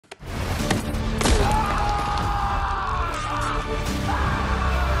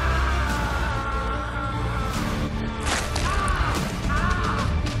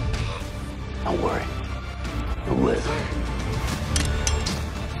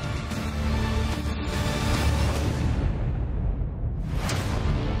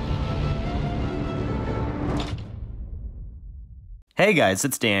Hey guys,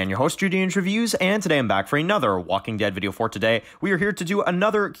 it's Dan, your host, Dan's Reviews, and today I'm back for another Walking Dead video for today. We are here to do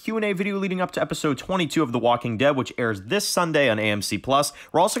another Q&A video leading up to episode 22 of The Walking Dead, which airs this Sunday on AMC+.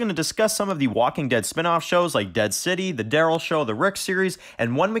 We're also going to discuss some of the Walking Dead spin-off shows like Dead City, The Daryl Show, The Rick series,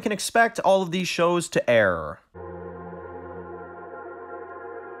 and when we can expect all of these shows to air.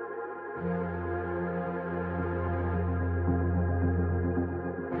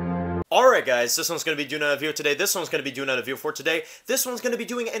 Alright guys, this one's going to be doing another video today, this one's going to be doing another video for today, this one's going to be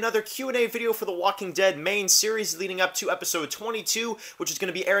doing another Q&A video for the Walking Dead main series leading up to episode 22, which is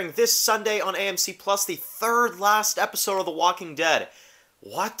going to be airing this Sunday on AMC+, the third last episode of The Walking Dead.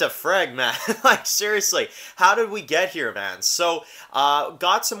 What the frig, man? Like, seriously, how did we get here, man? So,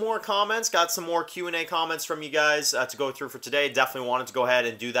 got some more comments, got some more Q&A comments from you guys to go through for today. Definitely wanted to go ahead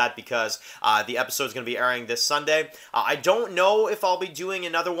and do that because the episode's going to be airing this Sunday. I don't know if I'll be doing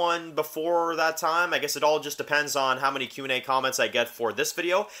another one before that time. I guess it all just depends on how many Q&A comments I get for this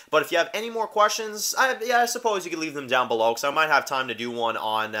video. But if you have any more questions, I suppose you could leave them down below, because I might have time to do one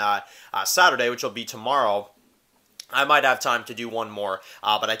on Saturday, which will be tomorrow. I might have time to do one more,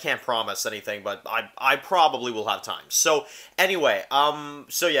 but I can't promise anything, but I probably will have time. So, anyway,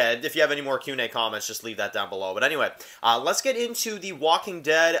 so yeah, if you have any more Q&A comments, just leave that down below. But anyway, let's get into the Walking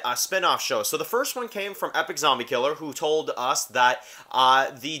Dead spin-off show. So the first one came from Epic Zombie Killer, who told us that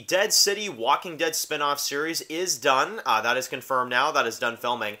the Dead City Walking Dead spin-off series is done. That is confirmed now. That is done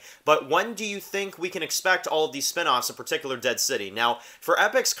filming. But when do you think we can expect all of these spin-offs, in particular Dead City? Now, for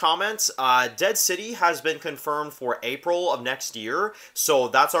Epic's comments, Dead City has been confirmed for April of next year, so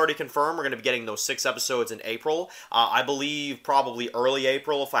that's already confirmed. We're going to be getting those 6 episodes in April. I believe probably early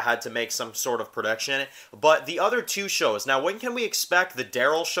April if I had to make some sort of prediction. But the other 2 shows, now when can we expect the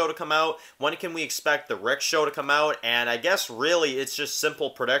Daryl show to come out? When can we expect the Rick show to come out? And I guess really it's just simple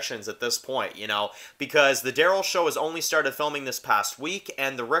predictions at this point, you know, because the Daryl show has only started filming this past week,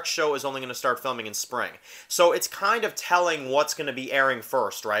 and the Rick show is only going to start filming in spring. So it's kind of telling what's going to be airing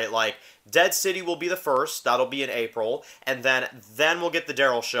first, right? Like, Dead City will be the first, that'll be in April, and then we'll get the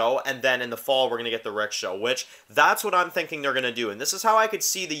Daryl show, and then in the fall we're going to get the Rick show, which that's what I'm thinking they're going to do. And this is how I could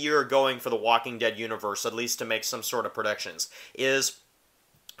see the year going for the Walking Dead universe, at least to make some sort of predictions, is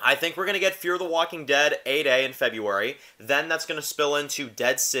I think we're going to get Fear the Walking Dead 8A in February, then that's going to spill into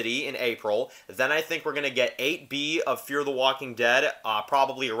Dead City in April, then I think we're going to get 8B of Fear the Walking Dead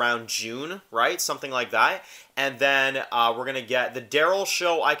probably around June, right? Something like that. And then we're going to get the Daryl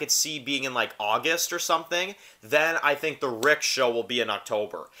show I could see being in like August or something. Then I think the Rick show will be in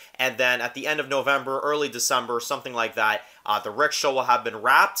October. And then at the end of November, early December, something like that, the Rick show will have been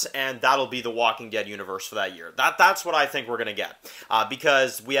wrapped, and that'll be the Walking Dead universe for that year. That's what I think we're going to get.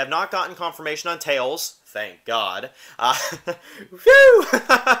 Because we have not gotten confirmation on Tales. Thank God. Phew!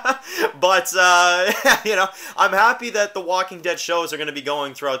 But, you know, I'm happy that the Walking Dead shows are going to be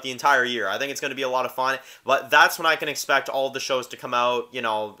going throughout the entire year. I think it's going to be a lot of fun, but that's when I can expect all of the shows to come out, you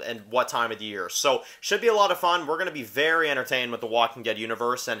know, and what time of the year. So, should be a lot of fun. We're going to be very entertained with the Walking Dead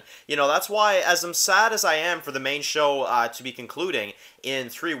universe, and, you know, that's why, as I'm sad as I am for the main show to be concluding in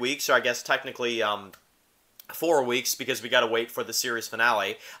 3 weeks, or I guess technically, 4 weeks, because we got to wait for the series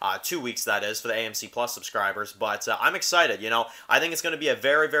finale, 2 weeks that is, for the AMC Plus subscribers, but I'm excited, you know. I think it's going to be a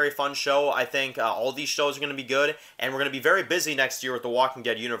very, very fun show. I think all these shows are going to be good, and we're going to be very busy next year with the Walking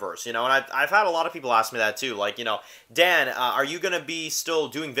Dead universe, you know, and I've had a lot of people ask me that too, like, you know, Dan, are you going to be still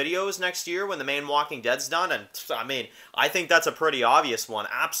doing videos next year when the main Walking Dead's done? And, I mean, I think that's a pretty obvious one.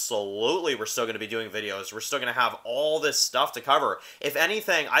 Absolutely, we're still going to be doing videos. We're still going to have all this stuff to cover. If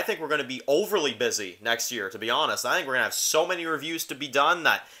anything, I think we're going to be overly busy next year, to be honest. I think we're going to have so many reviews to be done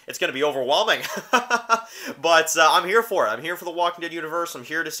that it's going to be overwhelming. But I'm here for it. I'm here for the Walking Dead universe. I'm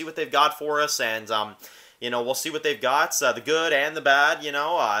here to see what they've got for us, and, you know, we'll see what they've got, the good and the bad, you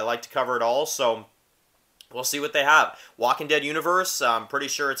know. I like to cover it all, so we'll see what they have. Walking Dead universe, I'm pretty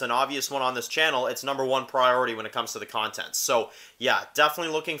sure it's an obvious one on this channel. It's #1 priority when it comes to the content. So, yeah,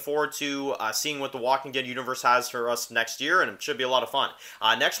 definitely looking forward to seeing what the Walking Dead universe has for us next year, and it should be a lot of fun.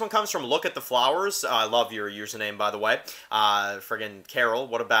 Next one comes from Look at the Flowers. I love your username, by the way. Friggin' Carol,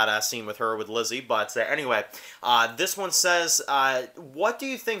 what a badass scene with her with Lizzie. But anyway, this one says, what do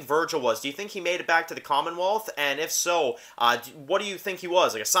you think Virgil was? Do you think he made it back to the Commonwealth? And if so, what do you think he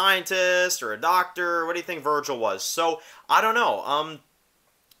was? Like a scientist or a doctor? What do you think Virgil was? So, I don't know.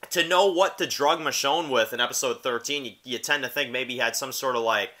 To know what to drug Michonne with in episode 13, you tend to think maybe he had some sort of,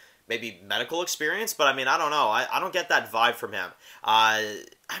 like, maybe medical experience, but I mean, I don't know. I don't get that vibe from him.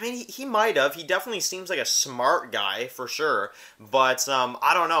 I mean, he might have. He definitely seems like a smart guy, for sure. But,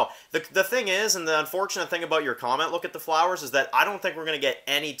 I don't know. The thing is, and the unfortunate thing about your comment, look at the flowers, is that I don't think we're going to get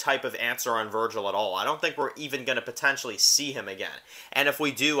any type of answer on Virgil at all. I don't think we're even going to potentially see him again. And if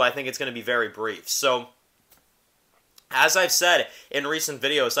we do, I think it's going to be very brief. So, as I've said in recent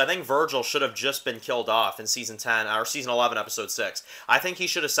videos, I think Virgil should have just been killed off in Season 10, or Season 11, Episode 6. I think he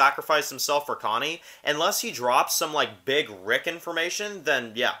should have sacrificed himself for Connie. Unless he drops some, like, big Rick information,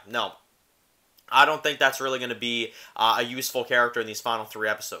 then, yeah, no. I don't think that's really going to be a useful character in these final 3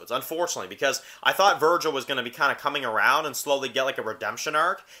 episodes, unfortunately, because I thought Virgil was going to be kind of coming around and slowly get like a redemption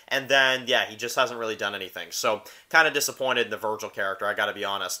arc, and then, yeah, he just hasn't really done anything. So, kind of disappointed in the Virgil character, I gotta be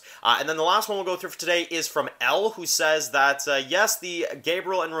honest. And then the last one we'll go through for today is from Elle, who says that, yes, the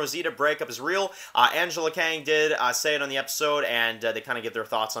Gabriel and Rosita breakup is real. Angela Kang did say it on the episode, and they kind of give their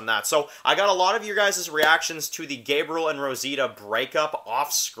thoughts on that. So, I got a lot of your guys' reactions to the Gabriel and Rosita breakup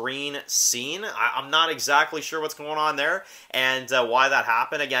off-screen scene. I'm not exactly sure what's going on there and why that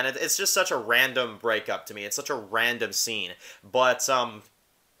happened. Again, it's just such a random breakup to me. It's such a random scene. But,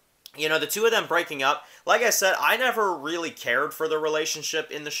 you know, the two of them breaking up, like I said, I never really cared for the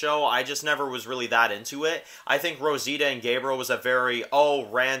relationship in the show. I just never was really that into it. I think Rosita and Gabriel was a very,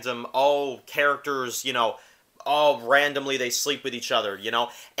 random, characters, you know, randomly they sleep with each other, you know?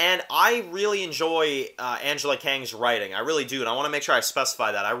 And I really enjoy Angela Kang's writing. I really do, and I want to make sure I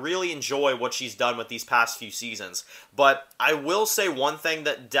specify that. I really enjoy what she's done with these past few seasons. But I will say one thing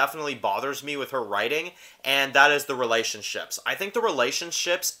that definitely bothers me with her writing, and that is the relationships. I think the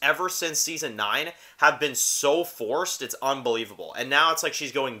relationships, ever since Season 9, have been so forced, it's unbelievable. And now it's like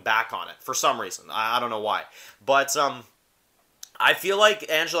she's going back on it, for some reason. I don't know why. But, I feel like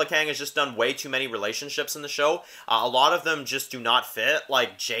Angela Kang has just done way too many relationships in the show. A lot of them just do not fit,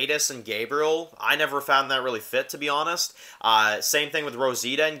 like Jadis and Gabriel. I never found that really fit, to be honest. Same thing with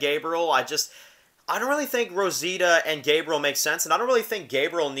Rosita and Gabriel. I don't really think Rosita and Gabriel make sense, and I don't really think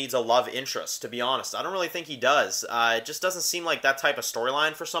Gabriel needs a love interest, to be honest. I don't really think he does. It just doesn't seem like that type of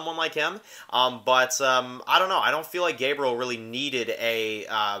storyline for someone like him. But I don't know. I don't feel like Gabriel really needed a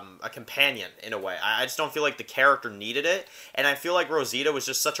companion, in a way. I just don't feel like the character needed it, and I feel like Rosita was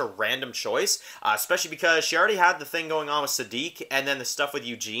just such a random choice, especially because she already had the thing going on with Siddiq, and then the stuff with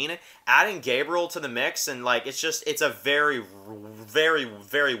Eugene. Adding Gabriel to the mix, and like, it's a very, very,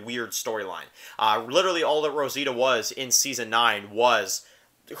 very weird storyline. Literally all that Rosita was in Season 9 was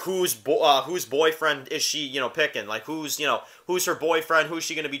whose boyfriend is she, you know, picking? Like, who's her boyfriend? Who's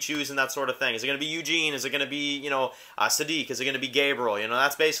she going to be choosing? That sort of thing. Is it going to be Eugene? Is it going to be, you know, Siddiq? Is it going to be Gabriel? You know,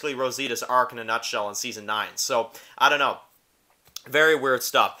 that's basically Rosita's arc in a nutshell in Season 9. So, I don't know. Very weird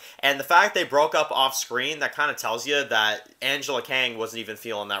stuff. And the fact they broke up off screen, that kind of tells you that Angela Kang wasn't even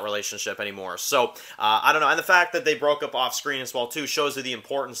feeling that relationship anymore. So, I don't know. And the fact that they broke up off screen as well, too, shows you the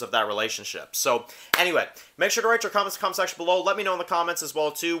importance of that relationship. So, anyway, make sure to write your comments in the comment section below. Let me know in the comments as well,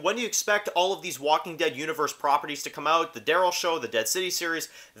 too. When do you expect all of these Walking Dead universe properties to come out? The Daryl Show, the Dead City series,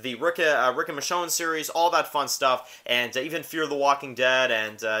 the Rick and Michonne series, all that fun stuff, and even Fear the Walking Dead.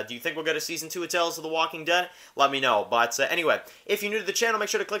 And do you think we'll get a Season 2 of Tales of the Walking Dead? Let me know. But anyway, if you're new to the channel, make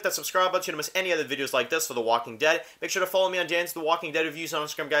sure to click that subscribe button so you don't miss any other videos like this for The Walking Dead. Make sure to follow me on Dan's The Walking Dead reviews on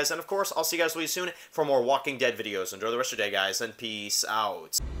Instagram, guys. And of course, I'll see you guys really soon for more Walking Dead videos. Enjoy the rest of your day, guys, and peace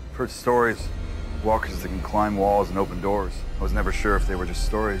out. I've heard stories, walkers that can climb walls and open doors. I was never sure if they were just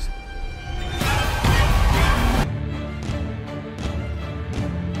stories.